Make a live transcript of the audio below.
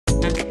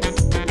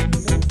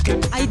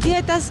Hay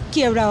dietas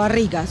quiebra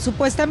barriga.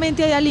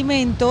 Supuestamente hay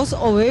alimentos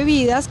o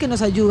bebidas que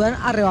nos ayudan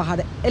a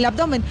rebajar el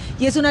abdomen.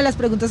 Y es una de las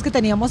preguntas que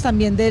teníamos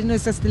también de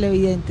nuestras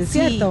televidentes,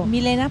 ¿cierto? Sí,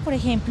 Milena, por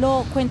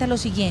ejemplo, cuenta lo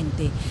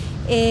siguiente.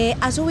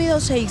 Ha subido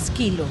 6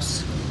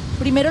 kilos.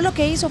 Primero lo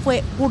que hizo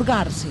fue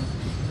purgarse.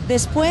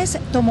 Después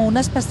tomó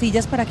unas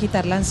pastillas para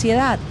quitar la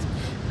ansiedad.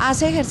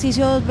 Hace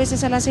ejercicio 2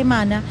 veces a la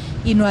semana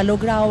y no ha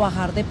logrado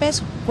bajar de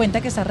peso.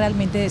 Cuenta que está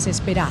realmente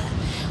desesperada.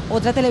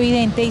 Otra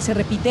televidente, y se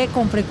repite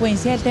con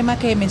frecuencia el tema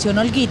que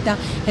mencionó Olguita,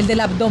 el del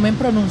abdomen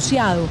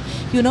pronunciado.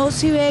 Y uno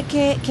sí ve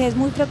que es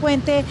muy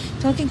frecuente,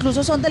 son que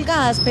incluso son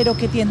delgadas, pero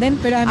que tienden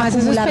a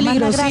acumular más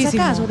la grasa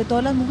acá, sobre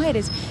todo las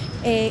mujeres.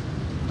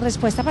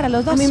 Respuesta para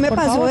los dos. A mí me por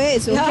pasó favor.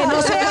 eso. Que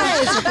no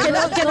sea eso,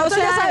 que no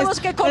sea sabemos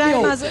eso. qué Pero comió.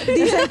 además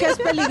dicen que es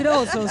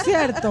peligroso,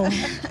 ¿cierto?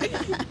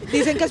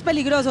 Dicen que es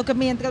peligroso, que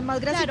mientras más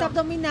grasita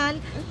abdominal,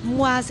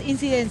 más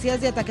incidencias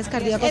de ataques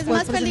cardíacos. Es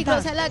más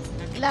peligrosa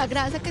la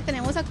grasa que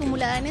tenemos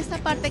acumulada en esta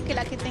parte que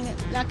la que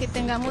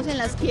tengamos en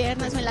las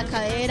piernas o en la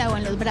cadera o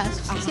en los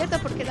brazos, ¿cierto?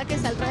 Porque es la que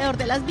está alrededor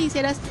de las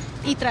vísceras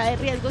y trae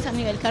riesgos a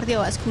nivel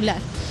cardiovascular.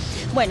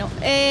 Bueno,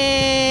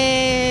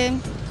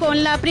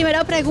 con la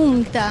primera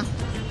pregunta,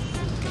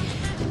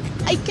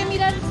 hay que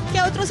mirar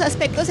qué otros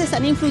aspectos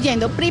están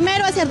influyendo.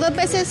 Primero, hacer 2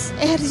 veces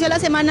ejercicio a la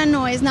semana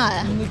no es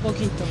nada. Muy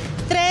poquito.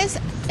 3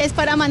 es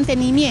para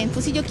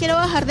mantenimiento. Si yo quiero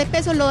bajar de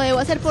peso, lo debo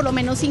hacer por lo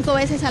menos 5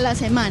 veces a la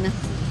semana,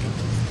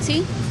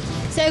 ¿sí?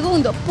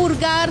 Segundo,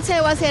 purgarse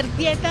o hacer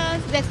dietas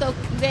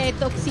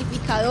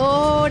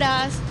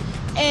detoxificadoras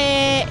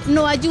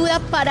no ayuda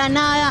para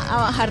nada a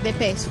bajar de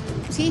peso,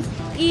 ¿sí?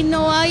 Y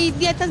no hay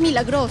dietas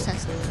milagrosas.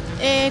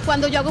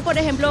 Cuando yo hago, por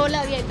ejemplo,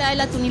 la dieta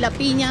del atún y la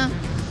piña,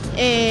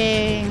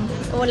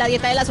 o la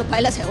dieta de la sopa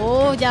de la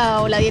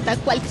cebolla, o la dieta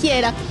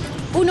cualquiera,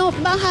 uno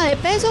baja de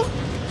peso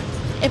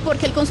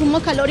porque el consumo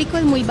calórico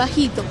es muy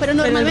bajito, pero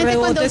normalmente el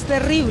rebote cuando es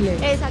terrible.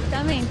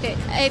 Exactamente,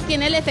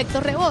 tiene el efecto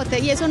rebote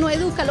y eso no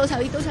educa los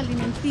hábitos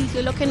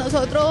alimenticios. Lo que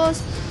nosotros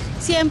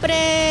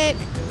siempre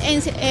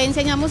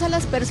enseñamos a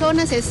las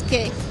personas es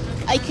que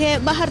hay que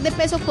bajar de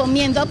peso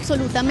comiendo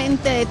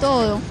absolutamente de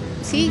todo,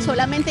 ¿sí?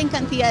 Solamente en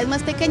cantidades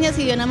más pequeñas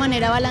y de una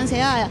manera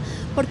balanceada,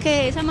 porque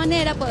de esa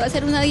manera puedo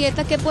hacer una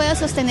dieta que pueda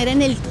sostener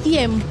en el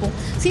tiempo,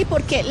 ¿sí?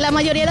 Porque la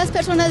mayoría de las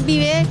personas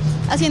vive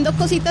haciendo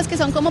cositas que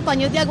son como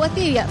paños de agua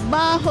tibia,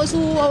 bajo,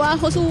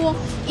 subo,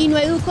 y no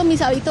educo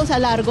mis hábitos a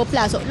largo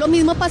plazo. Lo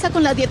mismo pasa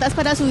con las dietas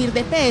para subir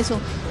de peso,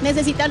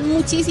 necesitan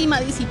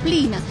muchísima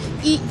disciplina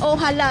y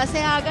ojalá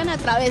se hagan a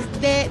través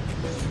de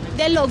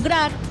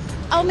lograr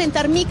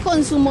aumentar mi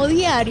consumo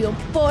diario,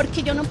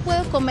 porque yo no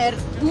puedo comer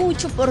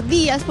mucho por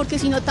días, porque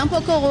si no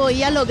tampoco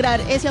voy a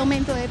lograr ese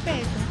aumento de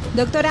peso.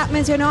 Doctora,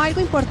 mencionó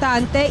algo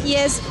importante y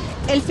es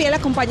el fiel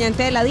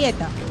acompañante de la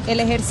dieta, el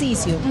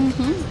ejercicio.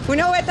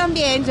 Uno ve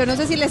también, yo no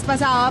sé si les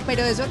pasaba,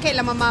 pero eso que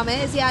la mamá me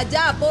decía,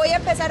 ya, voy a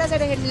empezar a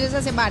hacer ejercicio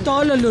esa semana.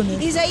 Todos los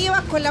lunes. Y se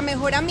iba con la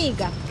mejor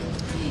amiga.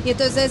 Y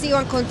entonces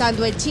iban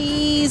contando el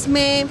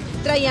chisme,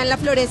 traían la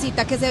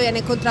florecita que se habían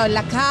encontrado en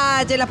la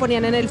calle, la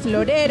ponían en el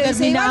florero.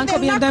 Terminaban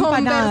comiendo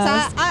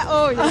empanadas.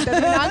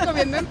 Terminaban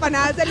comiendo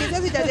empanadas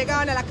deliciosas y ya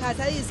llegaban a la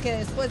casa dizque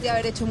después de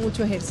haber hecho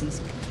mucho ejercicio.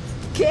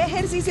 ¿Qué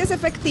ejercicio es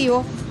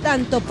efectivo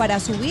tanto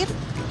para subir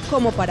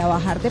como para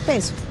bajar de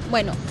peso?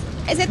 Bueno,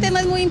 ese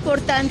tema es muy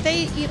importante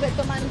y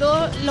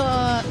retomando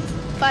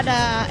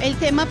para el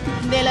tema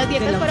de las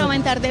dietas para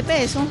aumentar de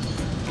peso,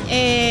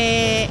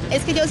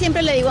 es que yo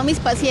siempre le digo a mis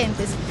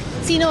pacientes,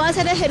 si no va a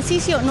hacer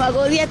ejercicio, no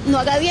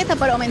haga dieta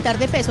para aumentar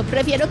de peso,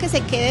 prefiero que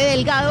se quede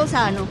delgado,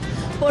 sano,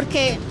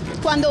 porque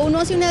cuando uno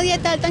hace una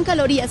dieta alta en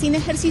calorías sin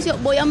ejercicio,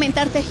 voy a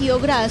aumentar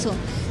tejido graso.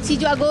 Si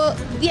yo hago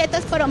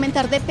dietas para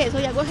aumentar de peso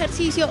y hago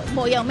ejercicio,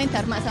 voy a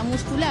aumentar masa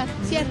muscular,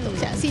 ¿cierto? O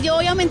sea, si yo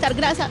voy a aumentar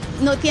grasa,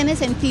 no tiene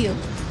sentido.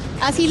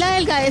 Así la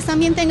delgadez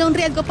también tenga un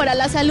riesgo para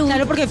la salud.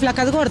 Claro, porque hay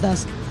flacas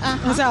gordas.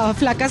 Ajá. O sea,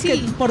 flacas que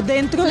por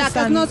dentro Flacas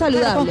están no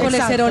saludables. Con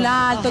colesterol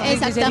alto, Ajá.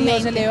 triglicéridos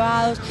Exactamente.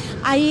 elevados.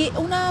 Hay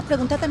una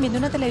pregunta también de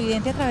una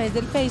televidente a través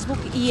del Facebook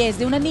y es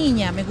de una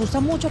niña. Me gusta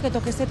mucho que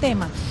toque este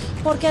tema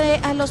porque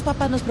a los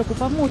papás nos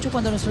preocupa mucho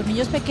cuando nuestros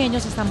niños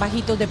pequeños están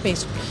bajitos de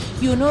peso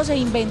y uno se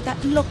inventa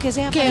lo que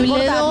sea para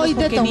engordarlos,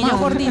 porque niño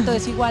gordito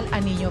es igual a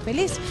niño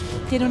feliz.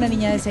 Tiene una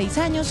niña de 6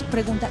 años,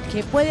 pregunta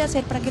qué puede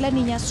hacer para que la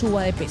niña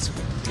suba de peso.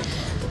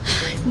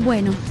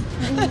 Bueno,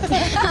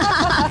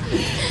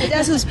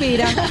 Ella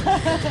suspira.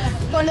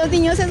 con los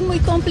niños es muy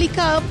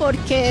complicado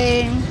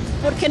porque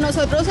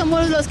nosotros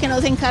somos los que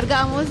nos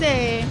encargamos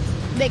de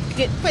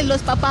que, pues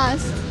los papás,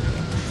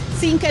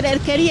 sin querer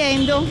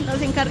queriendo,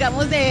 nos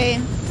encargamos de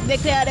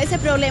crear ese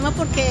problema,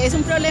 porque es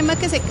un problema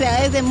que se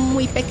crea desde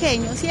muy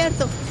pequeño,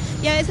 ¿cierto?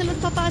 Y a veces los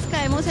papás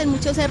caemos en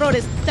muchos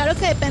errores, claro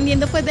que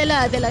dependiendo pues de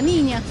la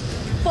niña,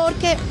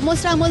 porque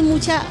mostramos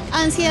mucha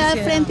ansiedad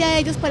frente a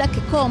ellos para que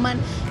coman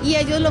y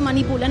ellos lo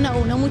manipulan a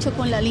uno mucho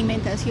con la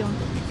alimentación,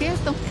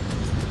 ¿cierto?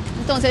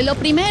 Entonces lo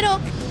primero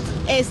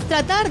es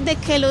tratar de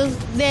que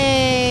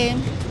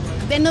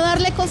de no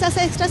darle cosas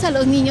extras a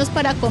los niños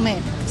para comer,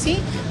 ¿sí?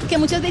 porque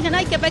muchos dicen,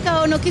 ay, qué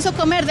pecado, no quiso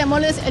comer,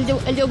 démosles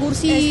el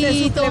yogurcito.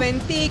 Este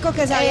suplementico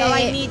que sabía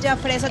vainilla,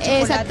 fresa,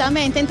 chocolate.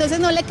 Exactamente,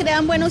 entonces no le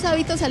crean buenos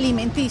hábitos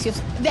alimenticios.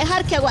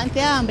 Dejar que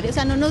aguante hambre, o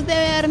sea, no nos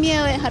debe dar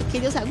miedo dejar que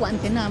ellos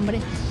aguanten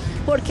hambre,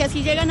 porque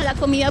así llegan a la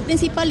comida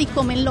principal y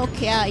comen lo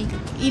que hay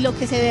y lo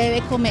que se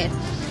debe comer.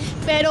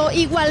 Pero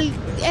igual,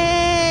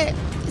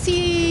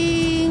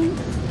 si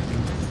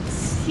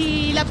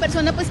la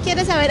persona pues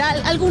quiere saber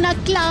alguna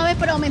clave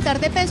para aumentar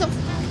de peso,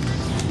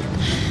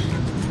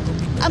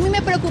 a mí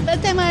me preocupa el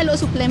tema de los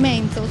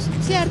suplementos,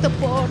 ¿cierto?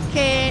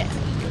 Porque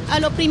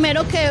a lo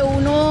primero que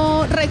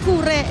uno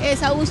recurre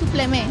es a un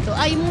suplemento.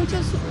 Hay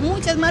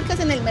muchas marcas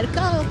en el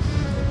mercado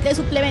de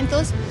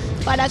suplementos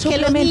para que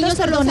los niños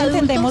o los adultos...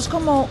 entendemos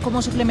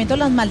como suplementos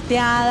las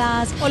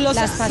malteadas, o los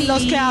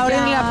que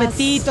abren el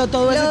apetito,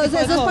 todo ese tipo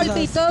de esos cosas.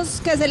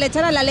 polvitos que se le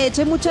echan a la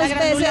leche muchas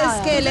veces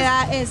que le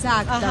da...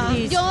 Exacto.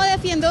 Yo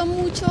defiendo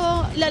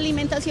mucho la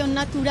alimentación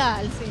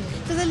natural. Sí.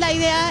 Entonces la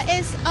idea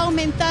es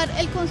aumentar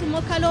el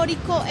consumo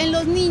calórico en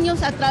los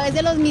niños a través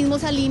de los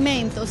mismos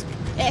alimentos.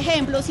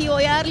 Ejemplo, si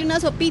voy a darle una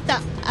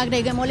sopita,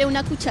 agreguémosle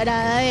una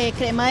cucharada de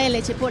crema de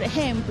leche, por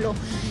ejemplo.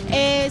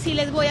 Si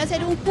les voy a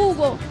hacer un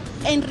jugo,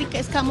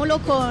 enriquezcámoslo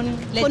con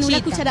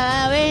una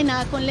cucharada de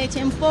avena, con leche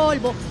en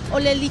polvo, o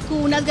les licúo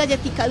unas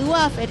galletitas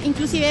wafer.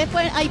 Inclusive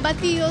hay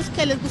batidos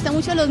que les gustan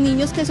mucho a los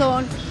niños que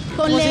son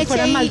con como leche si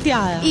fueran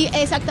malteadas. Y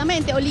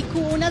exactamente, o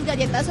licúo unas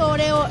galletas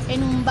Oreo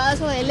en un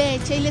vaso de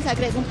leche y les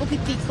agrego un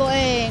poquitico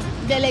de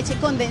leche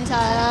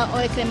condensada o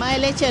de crema de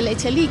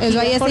leche líquida. Eso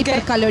ahí es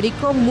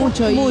hipercalórico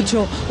mucho.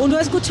 Uno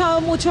ha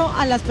escuchado mucho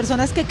a las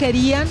personas que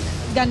querían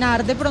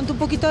ganar de pronto un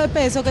poquito de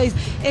peso, que dicen,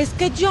 es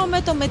que yo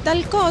me tomé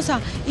tal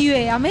cosa y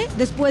véame,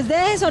 después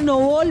de eso no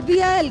volví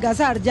a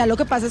adelgazar, ya lo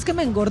que pasa es que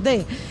me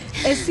engordé.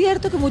 Es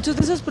cierto que muchos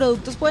de esos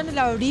productos pueden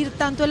abrir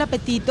tanto el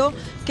apetito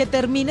que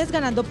termines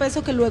ganando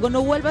peso que luego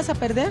no vuelvas a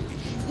perder.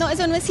 No,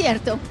 eso no es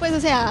cierto, pues o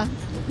sea,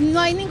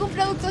 no hay ningún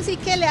producto así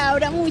que le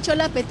abra mucho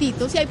el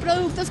apetito. Sí hay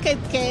productos que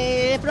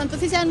de pronto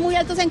sí sean muy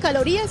altos en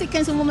calorías y que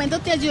en su momento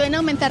te ayuden a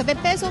aumentar de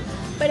peso,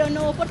 pero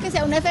no porque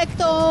sea un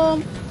efecto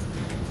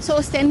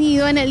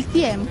sostenido en el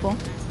tiempo.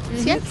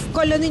 ¿Cierto?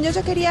 Con los niños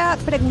yo quería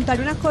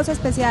preguntarle una cosa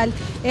especial,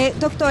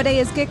 doctora, y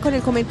es que con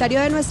el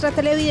comentario de nuestra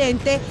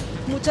televidente,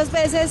 muchas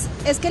veces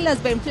es que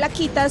las ven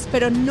flaquitas,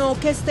 pero no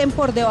que estén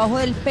por debajo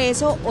del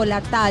peso o la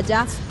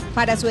talla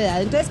para su edad.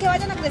 Entonces, que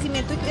vayan a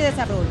crecimiento y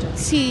desarrollo.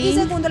 Sí. Y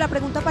segundo, la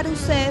pregunta para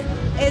usted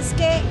es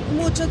que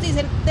muchos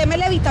dicen,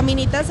 démele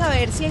vitaminitas a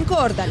ver si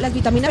engorda. Las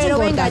vitaminas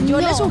Pero engordan. venga,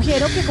 yo No. le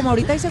sugiero que como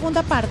ahorita hay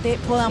segunda parte,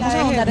 podamos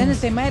ahondar en el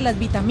tema de las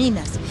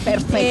vitaminas.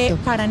 Perfecto.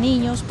 Para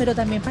niños, pero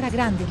también para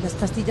grandes, las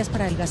pastillas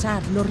para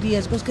adelgazar, los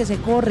riesgos que se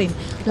corren.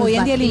 Los Hoy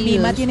en día el batidos.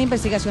 INVIMA tiene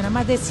investigación a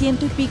más de 100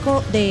 y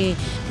pico de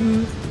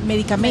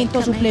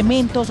medicamentos,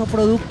 suplementos o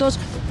productos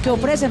que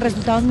ofrecen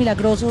resultados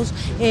milagrosos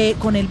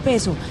con el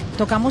peso.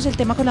 Tocamos el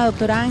tema con la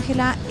doctora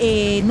Ángela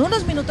en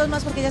unos minutos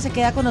más porque ella se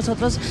queda con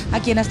nosotros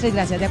aquí en Las Tres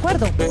Gracias, ¿de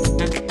acuerdo?